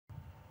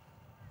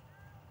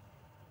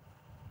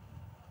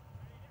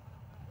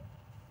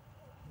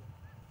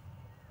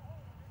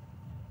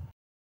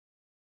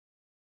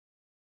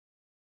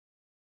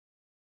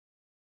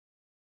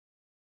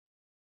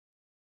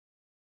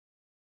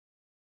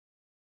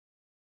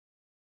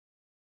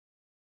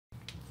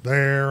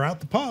They're at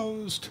the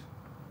post.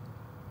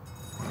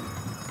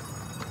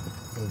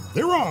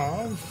 They're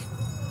off.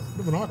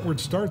 Bit of an awkward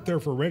start there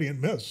for Radiant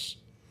Miss.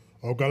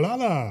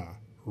 Ogallala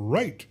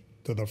right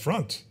to the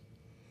front.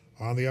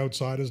 On the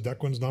outside is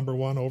Dequin's number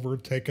 1,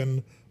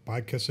 overtaken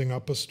by Kissing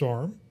Up a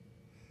Storm.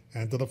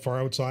 And to the far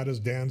outside is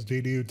Dan's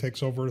DD, who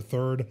takes over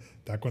third.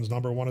 Dequin's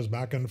number 1 is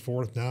back in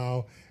fourth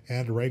now,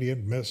 and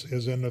Radiant Miss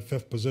is in the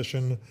 5th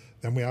position.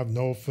 Then we have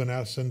No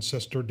Finesse and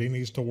Sister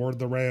Dini's toward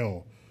the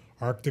rail.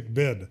 Arctic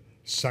Bid,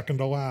 second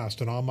to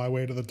last, and on my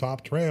way to the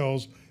top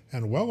trails.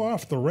 And well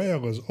off the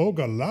rail is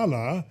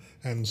Ogallala,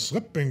 and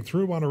slipping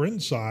through on her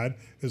inside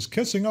is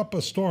Kissing Up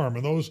a Storm.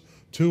 And those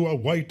two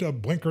white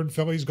blinkered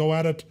fillies go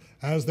at it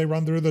as they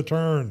run through the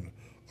turn.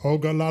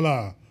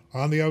 Ogallala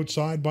on the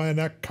outside by a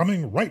neck,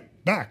 coming right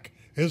back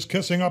is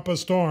Kissing Up a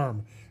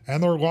Storm.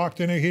 And they're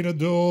locked in a heated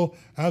duel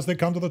as they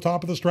come to the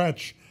top of the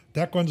stretch.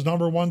 Declan's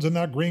number 1's in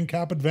that green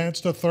cap,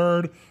 advanced to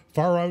third.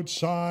 Far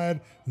outside,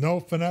 No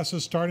Finesse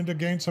is starting to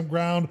gain some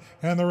ground,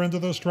 and they're into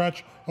the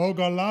stretch.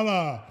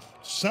 Ogallala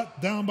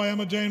set down by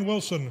Emma Jane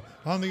Wilson.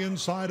 On the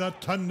inside, a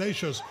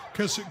Tenacious.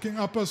 Kissing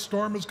Up a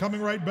Storm is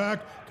coming right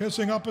back.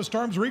 Kissing Up a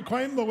Storm's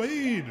reclaimed the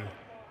lead.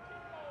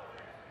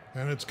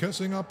 And it's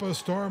Kissing Up a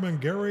Storm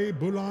and Gary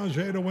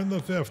Boulanger to win the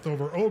 5th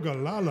over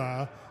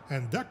Ogallala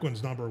and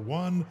Declan's number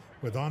 1,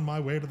 with On My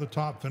Way to the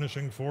Top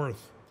finishing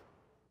 4th.